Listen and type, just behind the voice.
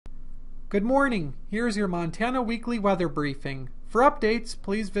Good morning. Here's your Montana Weekly Weather Briefing. For updates,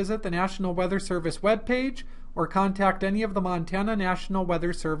 please visit the National Weather Service webpage or contact any of the Montana National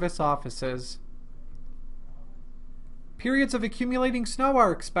Weather Service offices. Periods of accumulating snow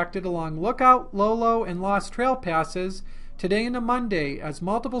are expected along Lookout, Lolo, and Lost Trail passes today into Monday as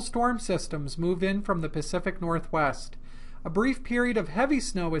multiple storm systems move in from the Pacific Northwest. A brief period of heavy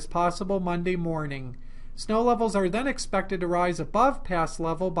snow is possible Monday morning. Snow levels are then expected to rise above pass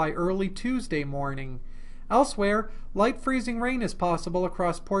level by early Tuesday morning. Elsewhere, light freezing rain is possible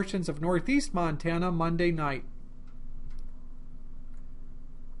across portions of northeast Montana Monday night.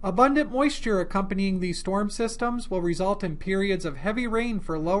 Abundant moisture accompanying these storm systems will result in periods of heavy rain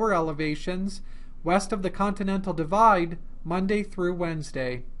for lower elevations west of the Continental Divide Monday through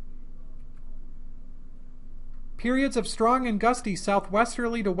Wednesday. Periods of strong and gusty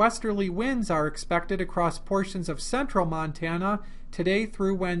southwesterly to westerly winds are expected across portions of central Montana today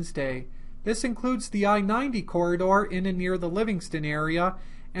through Wednesday. This includes the I-90 corridor in and near the Livingston area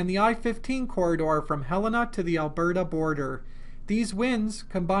and the I-15 corridor from Helena to the Alberta border. These winds,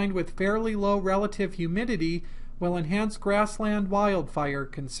 combined with fairly low relative humidity, will enhance grassland wildfire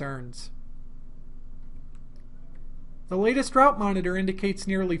concerns. The latest drought monitor indicates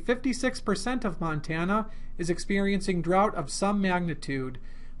nearly 56% of Montana is experiencing drought of some magnitude,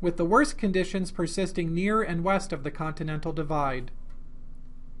 with the worst conditions persisting near and west of the Continental Divide.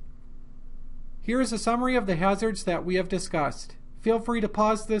 Here is a summary of the hazards that we have discussed. Feel free to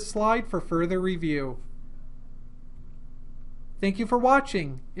pause this slide for further review. Thank you for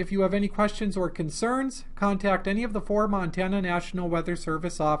watching. If you have any questions or concerns, contact any of the 4 Montana National Weather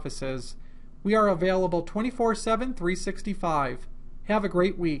Service offices. We are available 24/7, 365. Have a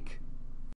great week.